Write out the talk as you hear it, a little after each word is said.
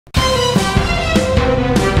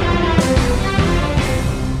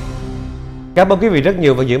Cảm ơn quý vị rất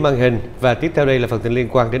nhiều và giữ màn hình, và tiếp theo đây là phần tin liên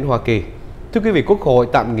quan đến Hoa Kỳ. Thưa quý vị, Quốc hội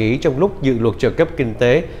tạm nghỉ trong lúc dự luật trợ cấp kinh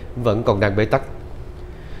tế vẫn còn đang bế tắc.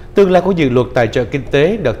 Tương lai của dự luật tài trợ kinh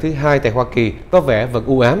tế đợt thứ 2 tại Hoa Kỳ có vẻ vẫn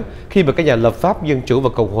u ám khi mà các nhà lập pháp Dân Chủ và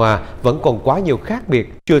Cộng Hòa vẫn còn quá nhiều khác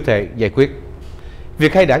biệt chưa thể giải quyết.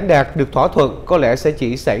 Việc hai đảng đạt được thỏa thuận có lẽ sẽ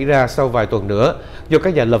chỉ xảy ra sau vài tuần nữa, do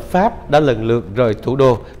các nhà lập pháp đã lần lượt rời thủ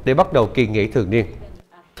đô để bắt đầu kỳ nghỉ thường niên.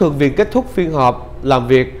 Thượng viện kết thúc phiên họp làm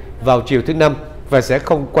việc vào chiều thứ Năm và sẽ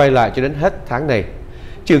không quay lại cho đến hết tháng này,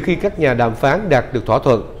 trừ khi các nhà đàm phán đạt được thỏa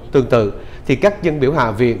thuận. Tương tự thì các dân biểu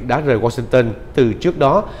Hạ viện đã rời Washington từ trước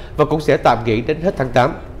đó và cũng sẽ tạm nghỉ đến hết tháng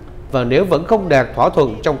 8. Và nếu vẫn không đạt thỏa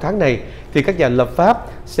thuận trong tháng này thì các nhà lập pháp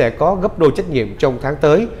sẽ có gấp đôi trách nhiệm trong tháng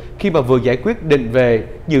tới, khi mà vừa giải quyết định về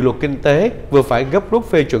dự luật kinh tế, vừa phải gấp rút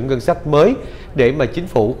phê chuẩn ngân sách mới để mà chính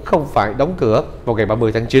phủ không phải đóng cửa vào ngày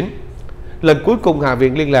 30 tháng 9. Lần cuối cùng Hạ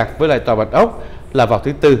viện liên lạc với lại Tòa Bạch Ốc là vào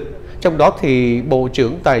thứ Tư. Trong đó thì Bộ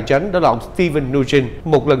trưởng Tài chính đó là ông Steven Mnuchin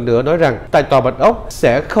một lần nữa nói rằng tại Tòa Bạch Ốc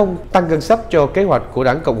sẽ không tăng ngân sách cho kế hoạch của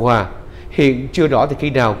đảng Cộng Hòa. Hiện chưa rõ thì khi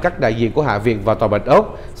nào các đại diện của Hạ viện và Tòa Bạch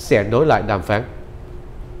Ốc sẽ nối lại đàm phán.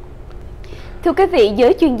 Thưa quý vị,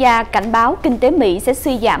 giới chuyên gia cảnh báo kinh tế Mỹ sẽ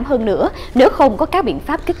suy giảm hơn nữa nếu không có các biện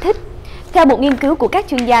pháp kích thích. Theo một nghiên cứu của các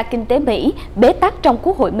chuyên gia kinh tế Mỹ, bế tắc trong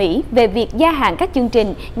Quốc hội Mỹ về việc gia hạn các chương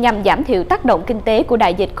trình nhằm giảm thiểu tác động kinh tế của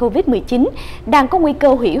đại dịch Covid-19 đang có nguy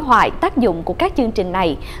cơ hủy hoại tác dụng của các chương trình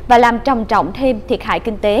này và làm trầm trọng thêm thiệt hại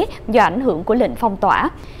kinh tế do ảnh hưởng của lệnh phong tỏa.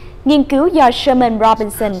 Nghiên cứu do Sherman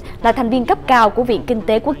Robinson là thành viên cấp cao của Viện Kinh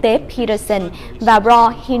tế Quốc tế Peterson và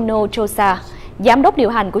Ro Hinojosa, Giám đốc điều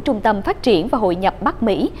hành của Trung tâm Phát triển và Hội nhập Bắc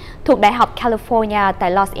Mỹ thuộc Đại học California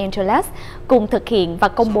tại Los Angeles, cùng thực hiện và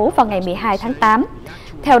công bố vào ngày 12 tháng 8.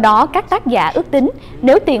 Theo đó, các tác giả ước tính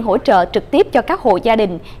nếu tiền hỗ trợ trực tiếp cho các hộ gia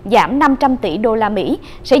đình giảm 500 tỷ đô la Mỹ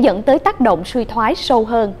sẽ dẫn tới tác động suy thoái sâu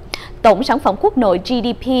hơn. Tổng sản phẩm quốc nội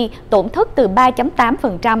GDP tổn thất từ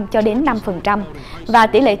 3,8% cho đến 5% và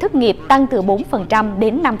tỷ lệ thất nghiệp tăng từ 4%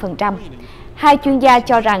 đến 5%. Hai chuyên gia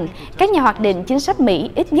cho rằng các nhà hoạch định chính sách Mỹ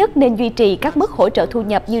ít nhất nên duy trì các mức hỗ trợ thu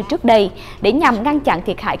nhập như trước đây để nhằm ngăn chặn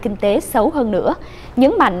thiệt hại kinh tế xấu hơn nữa.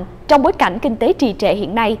 Nhấn mạnh, trong bối cảnh kinh tế trì trệ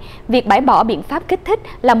hiện nay, việc bãi bỏ biện pháp kích thích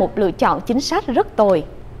là một lựa chọn chính sách rất tồi.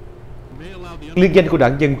 Liên danh của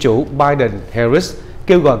đảng Dân Chủ Biden-Harris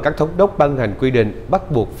kêu gọi các thống đốc ban hành quy định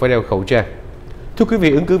bắt buộc phải đeo khẩu trang. Thưa quý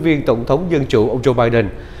vị, ứng cử viên Tổng thống Dân Chủ ông Joe Biden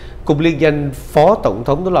cùng liên danh Phó Tổng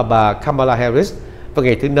thống đó là bà Kamala Harris vào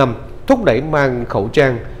ngày thứ Năm thúc đẩy mang khẩu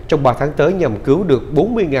trang trong 3 tháng tới nhằm cứu được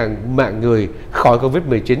 40.000 mạng người khỏi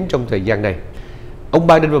Covid-19 trong thời gian này. Ông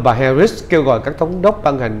Biden và bà Harris kêu gọi các thống đốc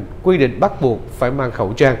ban hành quy định bắt buộc phải mang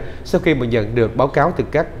khẩu trang sau khi mà nhận được báo cáo từ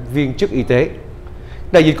các viên chức y tế.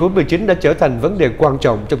 Đại dịch Covid-19 đã trở thành vấn đề quan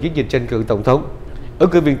trọng trong chiến dịch tranh cử tổng thống. Ứng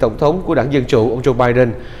cử viên tổng thống của đảng Dân Chủ ông Joe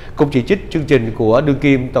Biden cũng chỉ trích chương trình của đương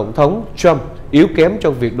kim tổng thống Trump yếu kém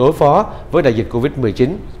trong việc đối phó với đại dịch Covid-19.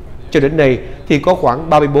 Cho đến nay thì có khoảng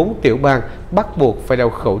 34 tiểu bang bắt buộc phải đeo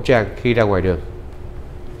khẩu trang khi ra ngoài đường.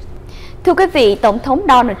 Thưa quý vị, Tổng thống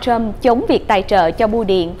Donald Trump chống việc tài trợ cho bưu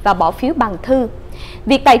điện và bỏ phiếu bằng thư.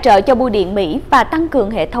 Việc tài trợ cho bưu điện Mỹ và tăng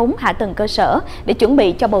cường hệ thống hạ tầng cơ sở để chuẩn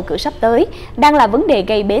bị cho bầu cử sắp tới đang là vấn đề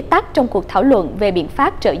gây bế tắc trong cuộc thảo luận về biện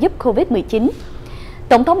pháp trợ giúp Covid-19.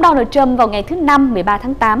 Tổng thống Donald Trump vào ngày thứ Năm 13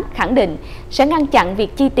 tháng 8 khẳng định sẽ ngăn chặn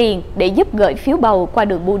việc chi tiền để giúp gửi phiếu bầu qua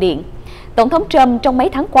đường bưu điện. Tổng thống Trump trong mấy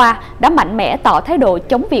tháng qua đã mạnh mẽ tỏ thái độ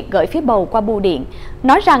chống việc gửi phiếu bầu qua bưu điện,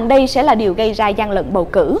 nói rằng đây sẽ là điều gây ra gian lận bầu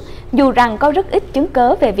cử, dù rằng có rất ít chứng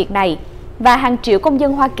cớ về việc này. Và hàng triệu công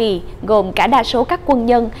dân Hoa Kỳ, gồm cả đa số các quân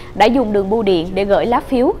nhân, đã dùng đường bưu điện để gửi lá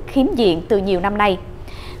phiếu khiếm diện từ nhiều năm nay.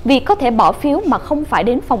 Việc có thể bỏ phiếu mà không phải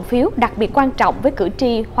đến phòng phiếu đặc biệt quan trọng với cử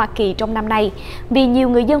tri Hoa Kỳ trong năm nay, vì nhiều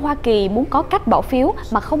người dân Hoa Kỳ muốn có cách bỏ phiếu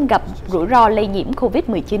mà không gặp rủi ro lây nhiễm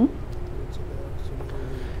Covid-19.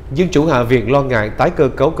 Dân Chủ Hạ viện lo ngại tái cơ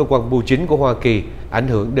cấu cơ quan bưu chính của Hoa Kỳ ảnh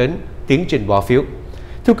hưởng đến tiến trình bỏ phiếu.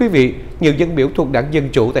 Thưa quý vị, nhiều dân biểu thuộc đảng Dân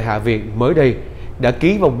Chủ tại Hạ viện mới đây đã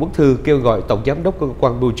ký vào bức thư kêu gọi Tổng giám đốc cơ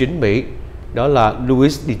quan bưu chính Mỹ, đó là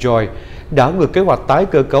Louis DeJoy, đảo ngược kế hoạch tái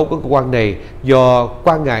cơ cấu của cơ quan này do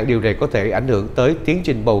quan ngại điều này có thể ảnh hưởng tới tiến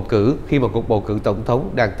trình bầu cử khi mà cuộc bầu cử tổng thống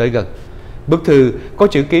đang tới gần. Bức thư có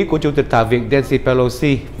chữ ký của Chủ tịch Hạ viện Nancy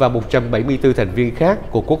Pelosi và 174 thành viên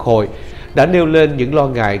khác của Quốc hội đã nêu lên những lo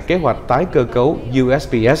ngại kế hoạch tái cơ cấu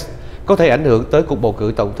USPS có thể ảnh hưởng tới cuộc bầu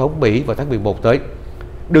cử tổng thống Mỹ vào tháng 11 tới.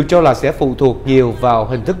 Được cho là sẽ phụ thuộc nhiều vào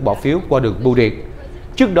hình thức bỏ phiếu qua đường bưu điện.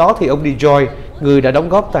 Trước đó thì ông DeJoy, người đã đóng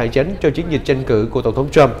góp tài chính cho chiến dịch tranh cử của Tổng thống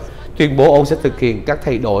Trump, tuyên bố ông sẽ thực hiện các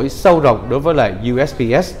thay đổi sâu rộng đối với lại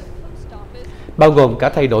USPS. bao gồm cả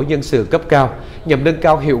thay đổi nhân sự cấp cao nhằm nâng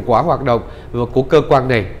cao hiệu quả hoạt động của cơ quan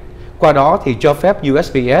này. Qua đó thì cho phép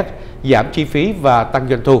USPS giảm chi phí và tăng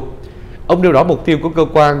doanh thu. Ông nêu rõ mục tiêu của cơ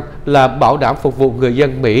quan là bảo đảm phục vụ người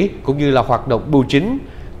dân Mỹ cũng như là hoạt động bưu chính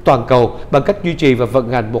toàn cầu bằng cách duy trì và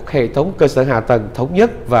vận hành một hệ thống cơ sở hạ tầng thống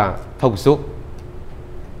nhất và thông suốt.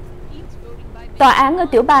 Tòa án ở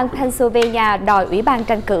tiểu bang Pennsylvania đòi Ủy ban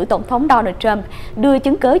tranh cử Tổng thống Donald Trump đưa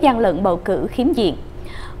chứng cớ gian lận bầu cử khiếm diện.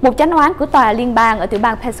 Một chánh oán của tòa liên bang ở tiểu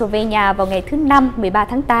bang Pennsylvania vào ngày thứ Năm 13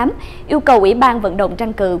 tháng 8 yêu cầu Ủy ban vận động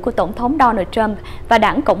tranh cử của Tổng thống Donald Trump và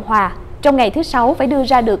đảng Cộng hòa trong ngày thứ Sáu phải đưa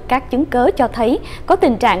ra được các chứng cớ cho thấy có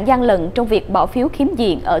tình trạng gian lận trong việc bỏ phiếu khiếm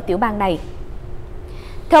diện ở tiểu bang này.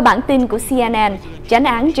 Theo bản tin của CNN, chánh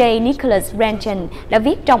án J. Nicholas Rankin đã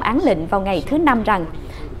viết trong án lệnh vào ngày thứ Năm rằng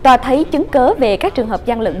tòa thấy chứng cớ về các trường hợp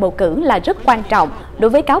gian lận bầu cử là rất quan trọng đối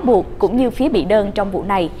với cáo buộc cũng như phía bị đơn trong vụ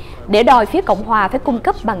này, để đòi phía Cộng hòa phải cung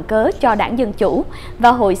cấp bằng cớ cho đảng Dân Chủ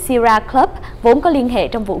và hội Sierra Club vốn có liên hệ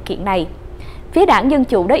trong vụ kiện này. Phía đảng Dân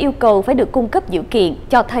Chủ đã yêu cầu phải được cung cấp dữ kiện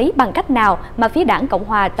cho thấy bằng cách nào mà phía đảng Cộng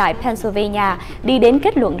hòa tại Pennsylvania đi đến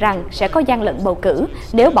kết luận rằng sẽ có gian lận bầu cử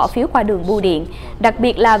nếu bỏ phiếu qua đường bưu điện, đặc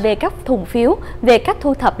biệt là về các thùng phiếu, về cách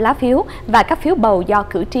thu thập lá phiếu và các phiếu bầu do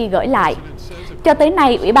cử tri gửi lại. Cho tới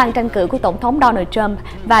nay, Ủy ban tranh cử của Tổng thống Donald Trump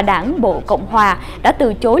và đảng Bộ Cộng hòa đã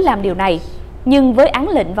từ chối làm điều này. Nhưng với án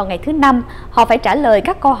lệnh vào ngày thứ Năm, họ phải trả lời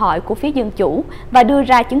các câu hỏi của phía Dân Chủ và đưa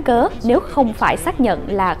ra chứng cớ nếu không phải xác nhận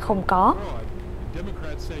là không có.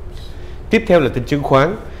 Tiếp theo là tin chứng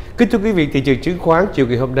khoán. Kính thưa quý vị, thị trường chứng khoán chiều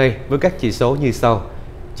ngày hôm nay với các chỉ số như sau.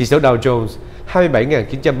 Chỉ số Dow Jones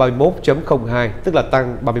 27.931.02, tức là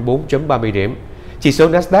tăng 34.30 điểm. Chỉ số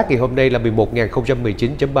Nasdaq ngày hôm nay là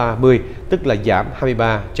 11.019.30, tức là giảm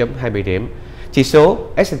 23.20 điểm. Chỉ số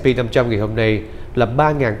S&P 500 ngày hôm nay là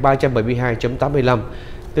 3.372.85,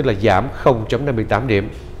 tức là giảm 0.58 điểm.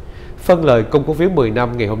 Phân lời công cổ phiếu 10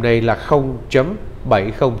 năm ngày hôm nay là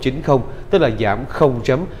 0.7090, tức là giảm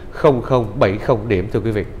 0.0070 điểm thưa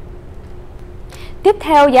quý vị. Tiếp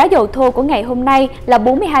theo, giá dầu thô của ngày hôm nay là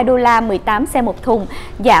 42 đô la 18 cent một thùng,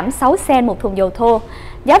 giảm 6 cent một thùng dầu thô.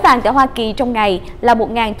 Giá vàng tại Hoa Kỳ trong ngày là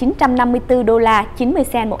 1.954 đô la 90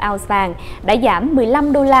 cent một ounce vàng, đã giảm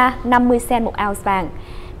 15 đô la 50 cent một ounce vàng.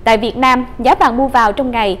 Tại Việt Nam, giá vàng mua vào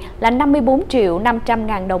trong ngày là 54 triệu 500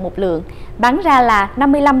 ngàn đồng một lượng, bán ra là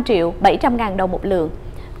 55 triệu 700 ngàn đồng một lượng.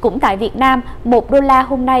 Cũng tại Việt Nam, 1 đô la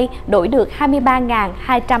hôm nay đổi được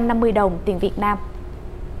 23.250 đồng tiền Việt Nam.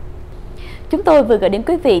 Chúng tôi vừa gửi đến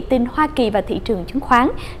quý vị tin Hoa Kỳ và thị trường chứng khoán.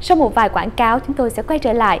 Sau một vài quảng cáo, chúng tôi sẽ quay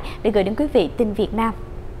trở lại để gửi đến quý vị tin Việt Nam.